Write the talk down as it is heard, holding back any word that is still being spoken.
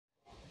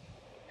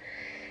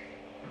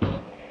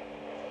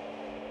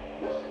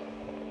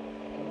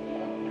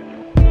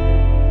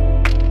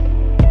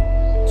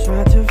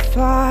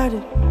fight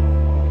it,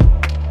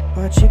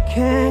 but you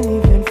can't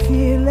even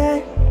feel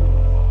it.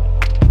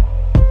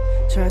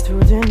 Try to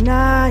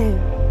deny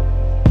it,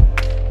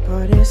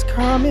 but it's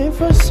coming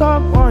from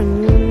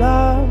someone you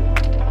love.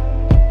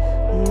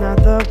 Not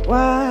the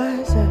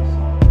wisest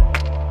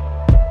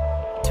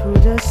to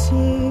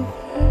deceive.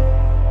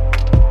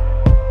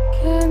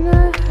 Can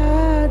I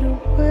hide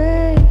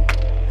away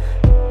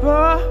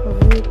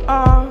above it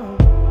all?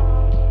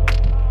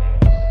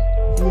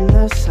 In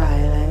the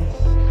silence,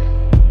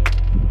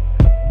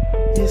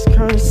 it's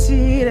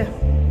conceited,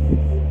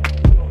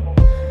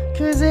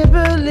 'cause it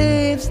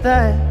believes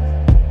that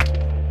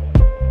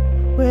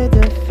we're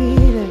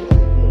defeated.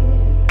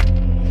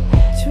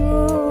 To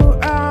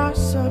our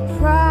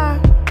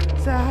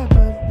surprise, I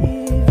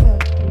believe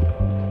that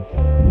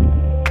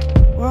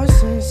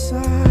what's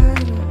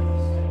inside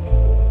us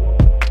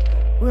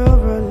will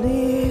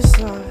release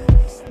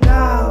us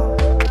now.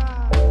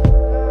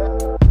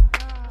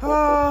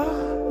 Oh,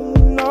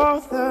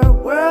 no, the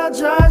world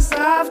just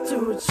have to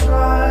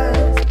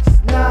trust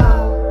now.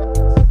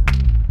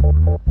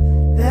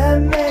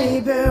 Then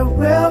maybe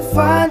we'll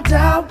find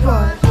out,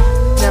 but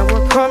now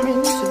we're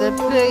coming to the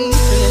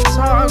place in the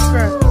tall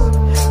grass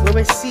where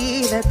we see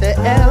that the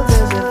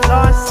elders have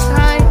lost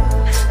time,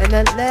 and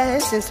the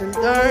lessons we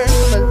learned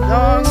from a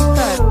long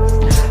time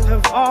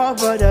have all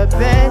but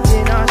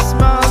abandoned our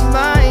small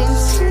minds.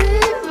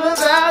 Scream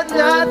about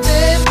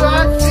nothing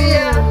but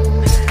fear,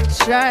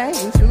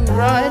 trying to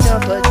run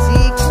up a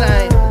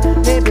decline.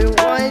 Maybe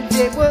one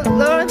day we'll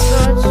learn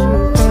the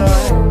truth,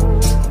 Lord.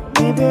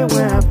 Maybe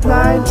we're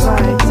blind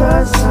by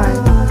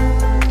design.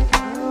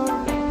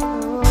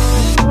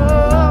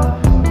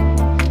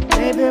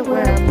 Maybe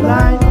we're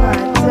blind by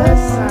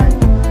design.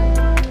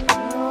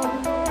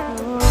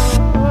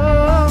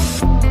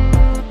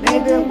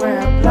 Maybe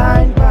we're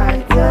blind by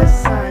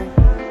design.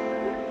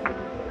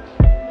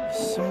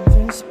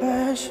 Something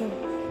special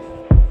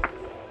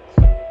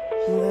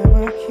that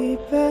we're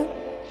keeping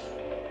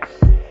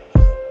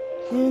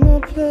in a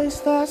place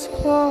that's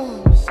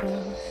close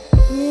and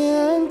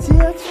near and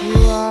dear to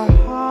our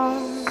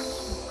hearts.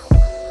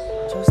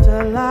 Just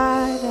a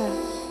lie that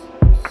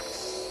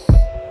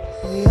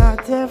we are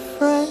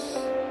different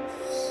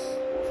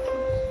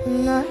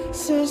in our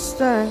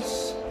existence,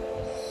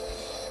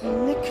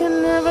 and it can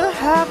never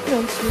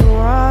happen to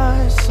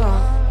us. I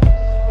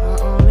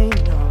only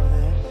know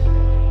that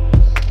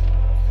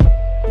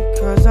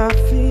because I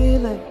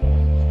feel it,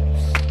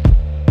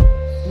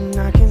 and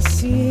I can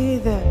see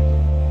that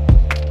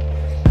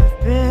I've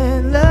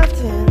been left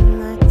in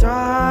the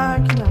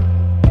dark now.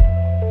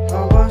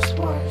 Or what's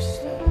worse,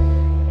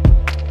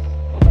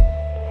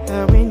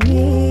 that we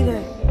need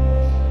it.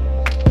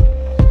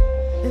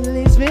 It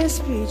leaves me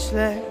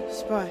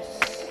speechless, but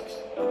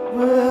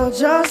we'll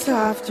just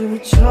have to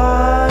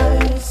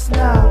trust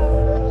now.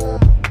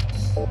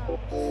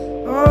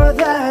 Oh,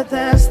 that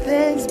there's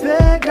things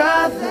bigger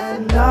than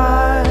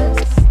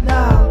us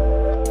now.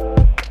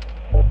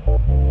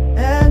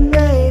 And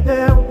maybe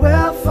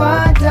we'll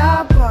find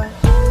out, but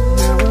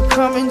now we're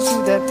coming to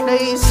that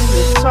place in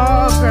the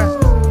tall grass.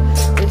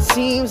 It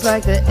seems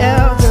like the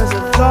elders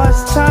have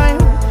lost time,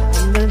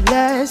 and the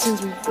lessons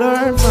we've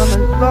learned from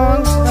a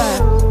long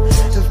time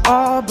have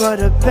all but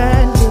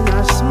abandoned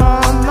our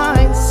small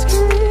minds.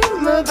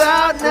 Scream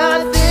about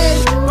nothing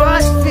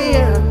but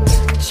fear,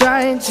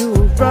 trying to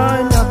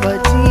run up a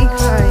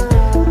decline.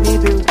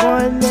 Maybe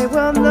one day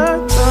we'll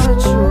learn the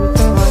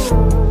truth,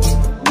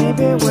 but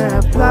maybe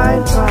we're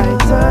blind by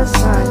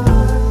design.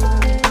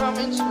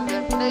 Coming to the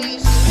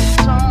place in the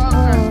tall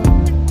grass.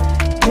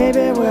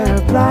 Maybe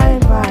we're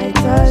blind by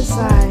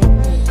design.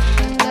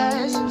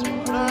 Lessons we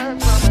learned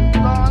from a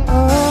long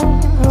time.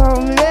 Oh,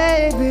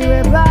 maybe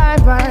we're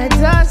blind by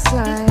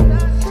design.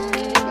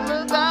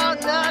 About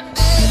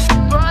nothing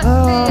but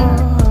fear.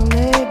 Oh,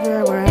 maybe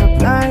we're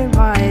blind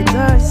by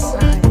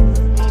design.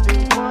 Maybe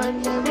one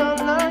day we'll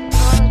learn the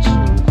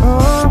truth.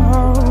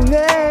 Oh,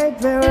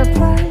 maybe we're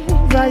blind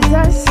by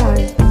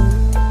design.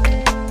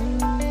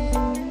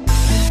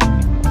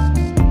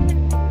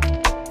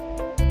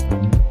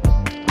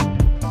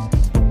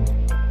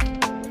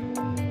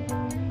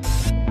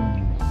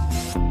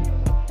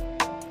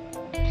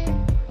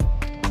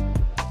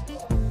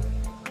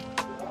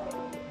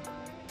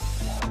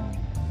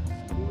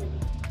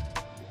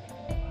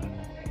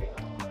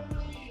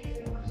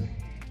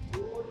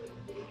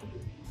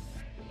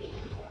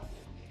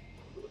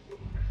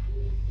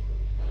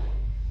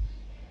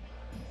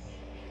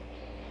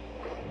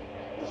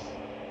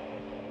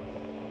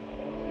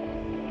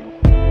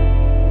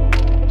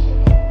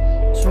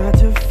 Try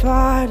to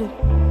fight it,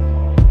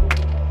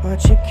 but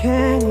you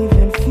can't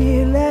even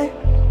feel it.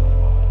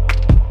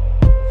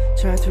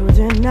 Try to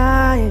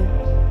deny it,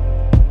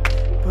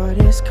 but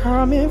it's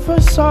coming from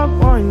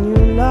someone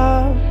you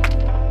love.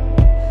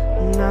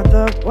 Not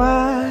the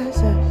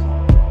wisest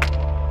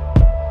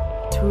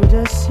to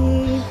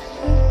deceive.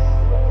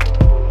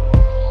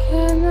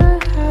 Can I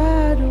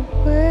hide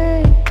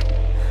away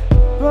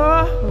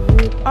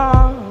above it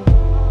all?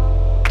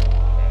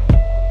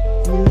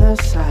 In the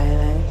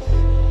silence,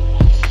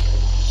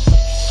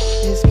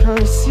 it's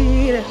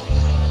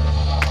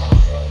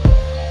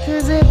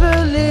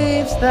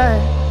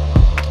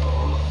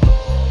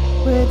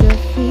we're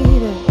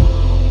defeated.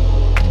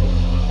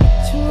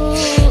 To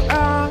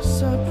our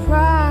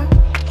surprise,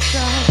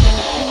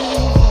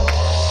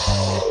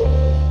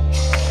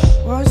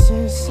 what's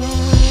inside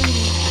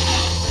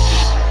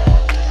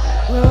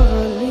will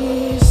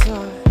release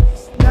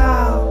us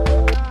now.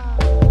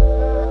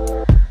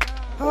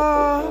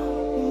 Oh,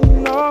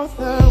 no,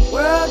 the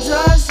world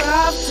just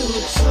have to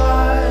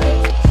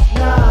trust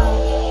now.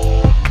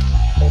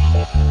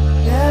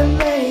 Then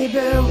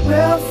maybe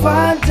we'll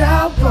find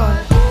out, but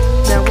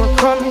now we're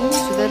coming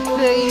to the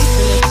place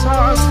in the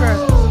talker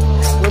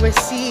where we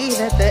see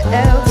that the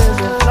elders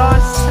have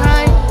lost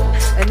time,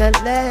 and the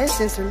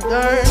lessons we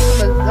learned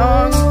from a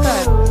long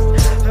time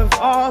have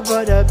all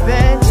but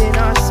abandoned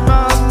our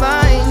small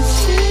minds.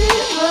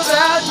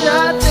 About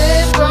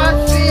nothing but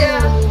fear,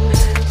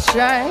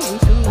 trying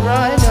to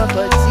run up a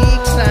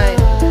decline.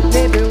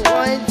 Maybe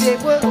one day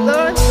we'll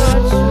learn the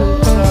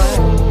truth, Lord.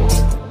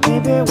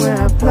 Maybe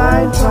we're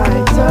blind by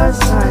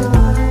design.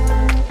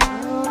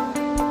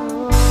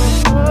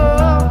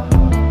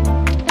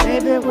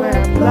 Maybe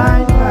we're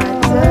blind by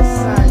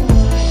design.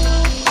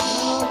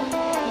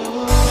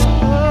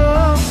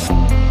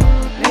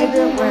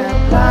 Maybe we're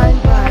blind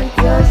by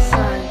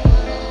design.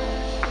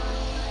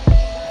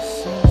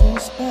 Something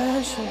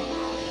special,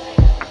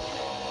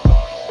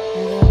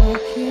 and I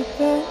will keep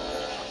it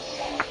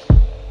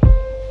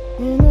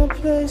in a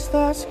place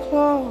that's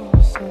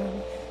close and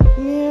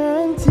near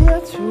and dear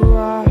to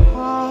our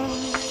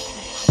hearts.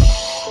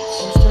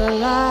 Just a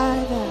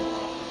lie that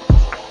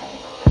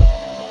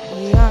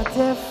we are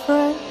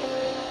different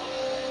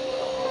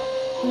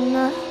in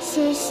our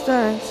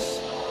existence,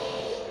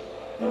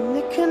 and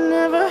it can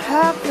never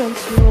happen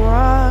to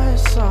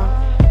us. I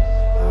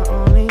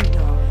only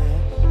know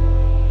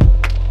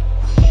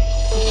this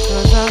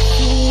because I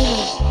feel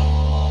it,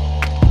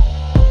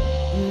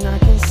 and I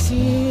can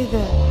see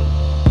that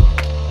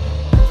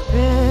I've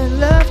been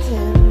left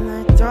in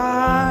the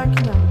dark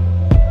now.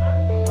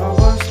 Or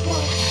what's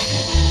worse,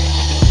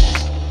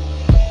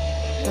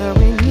 that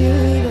we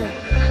need it.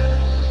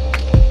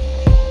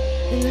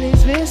 It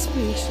leaves me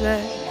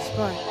speechless,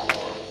 but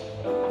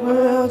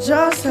we'll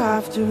just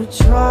have to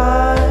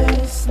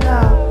trust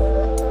now.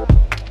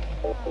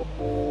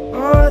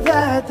 Oh,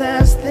 that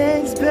there's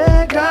things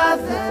bigger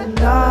than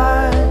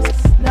us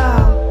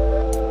now.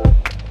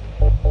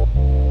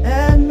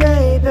 And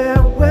maybe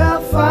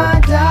we'll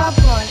find out,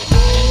 but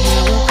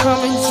now we're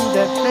coming to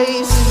that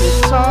place in the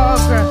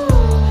talker.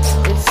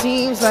 It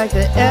seems like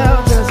the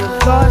elders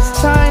have lost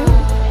time,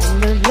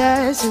 and the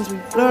lessons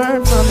we've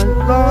learned from a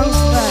long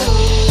time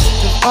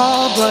have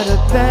all but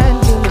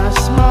abandoned our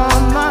small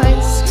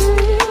minds.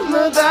 Scream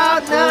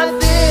about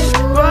nothing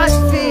but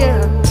fear,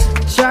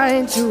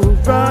 trying to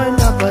run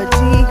up a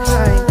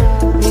decline.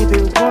 Maybe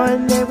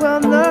one day we'll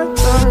learn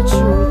the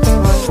truth,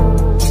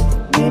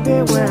 but maybe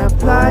we're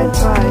blind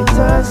by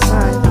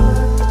design.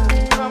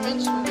 Coming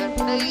to the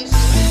place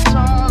we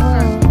talk.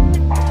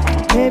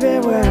 Maybe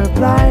we're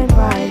blind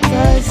by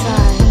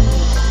design.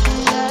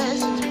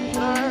 Lessons we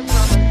learned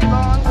from a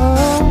long time.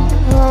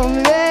 Oh,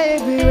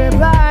 maybe we're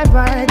blind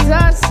by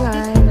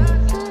design.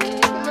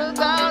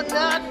 Without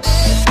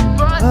nothing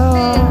but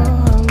fear.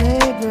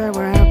 Maybe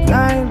we're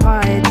blind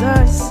by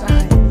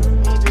design.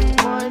 Maybe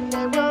one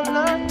day we'll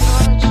learn the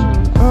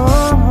truth. Oh,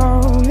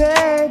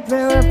 maybe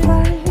we're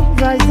blind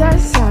by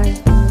design.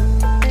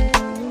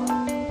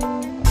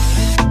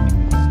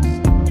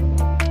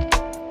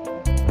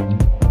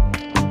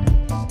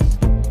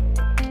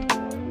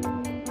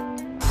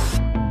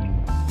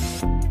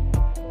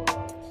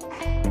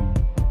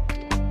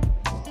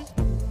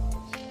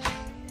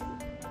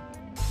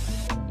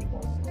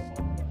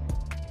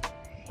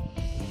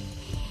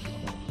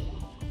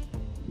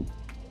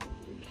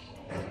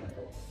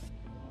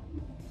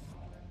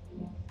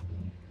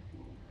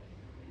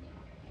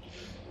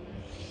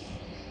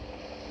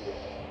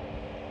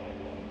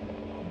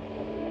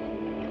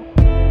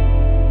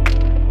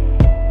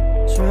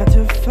 Try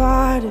to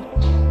fight it,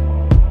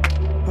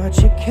 but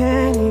you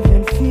can't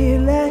even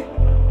feel it.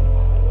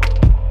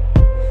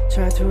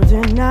 Try to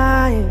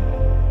deny it,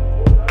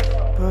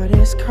 but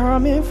it's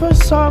coming for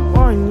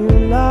someone you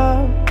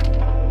love.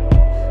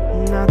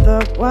 Not the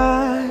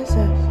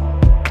wisest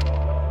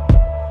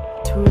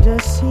to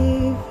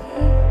deceive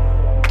her.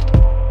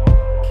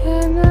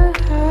 Can I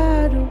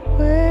hide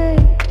away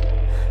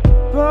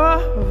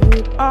above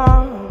it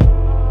all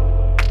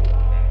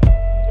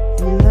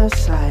in the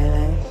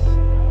silence?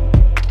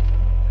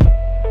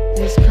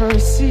 It's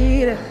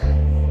conceited,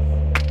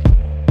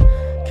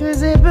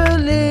 'cause it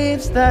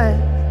believes that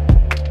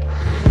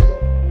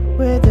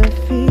we're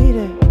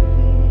defeated.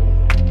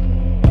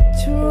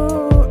 To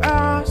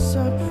our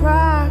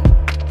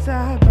surprise,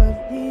 I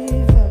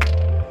believe that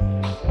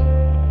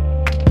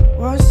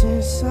what's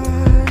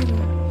inside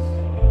us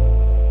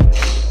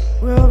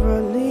will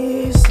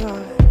release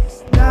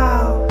us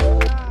now.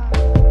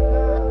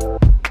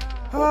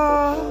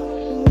 Oh,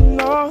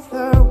 no,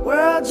 the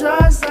world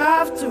just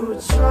have to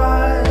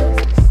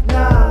trust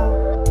now.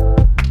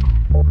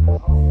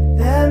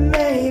 Then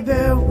maybe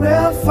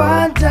we'll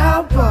find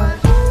out, but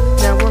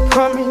now we're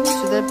coming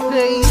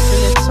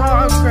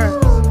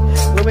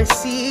we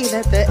see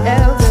that the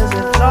elders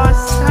have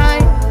lost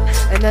time,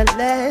 and the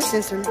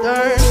lessons we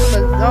learned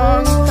from a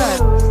long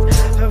time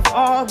have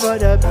all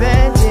but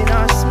abandoned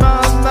our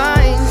small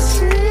minds.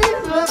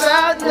 Dream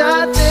about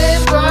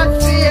nothing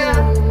but fear,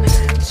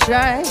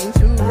 trying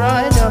to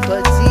run up a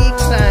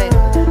decline.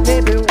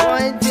 Maybe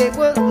one day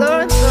we'll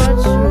learn the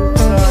truth,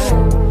 Lord.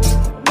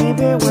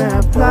 Maybe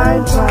we're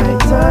blind by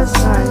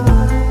design.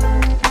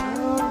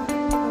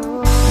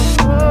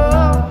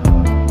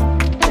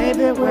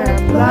 Maybe we're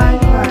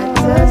blind by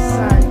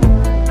design.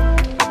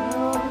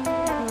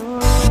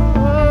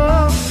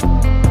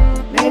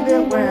 Maybe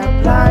we're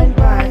blind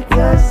by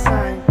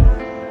design.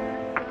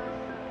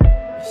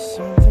 There's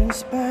something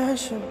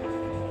special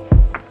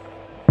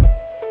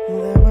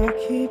that we're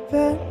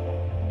keeping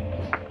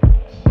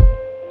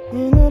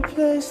in a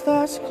place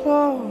that's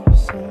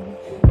close and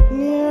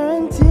near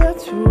and dear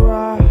to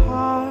our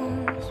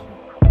hearts.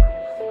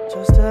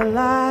 Just a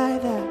lie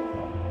that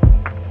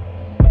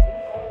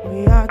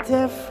we are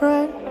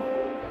different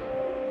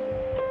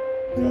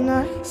in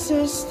our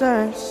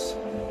existence,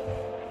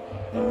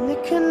 and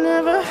it can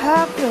never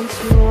happen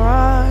to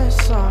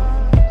us. I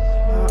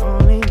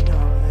only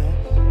know this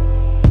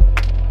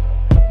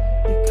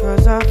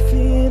because I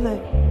feel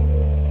it,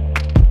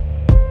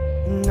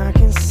 and I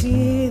can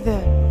see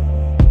that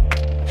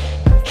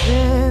I've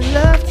been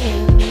left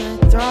in the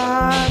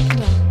dark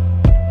now.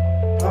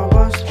 Or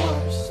what's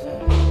worse,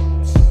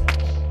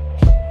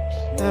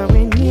 that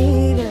we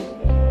need it.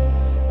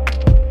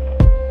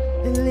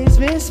 It leaves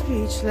me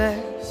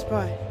speechless,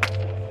 but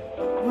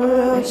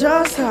we'll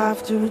just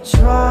have to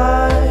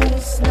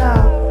trust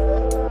now.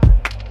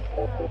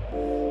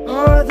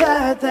 Oh,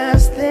 that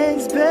there's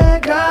things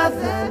bigger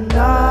than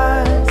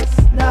us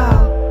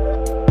now.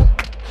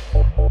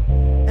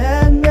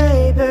 And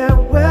maybe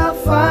we'll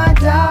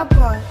find out,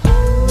 but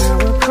now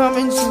we're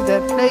coming to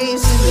that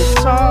place in the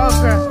tall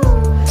grass.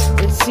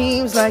 It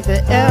seems like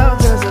the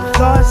elders have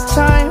lost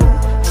time,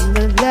 and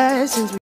the lessons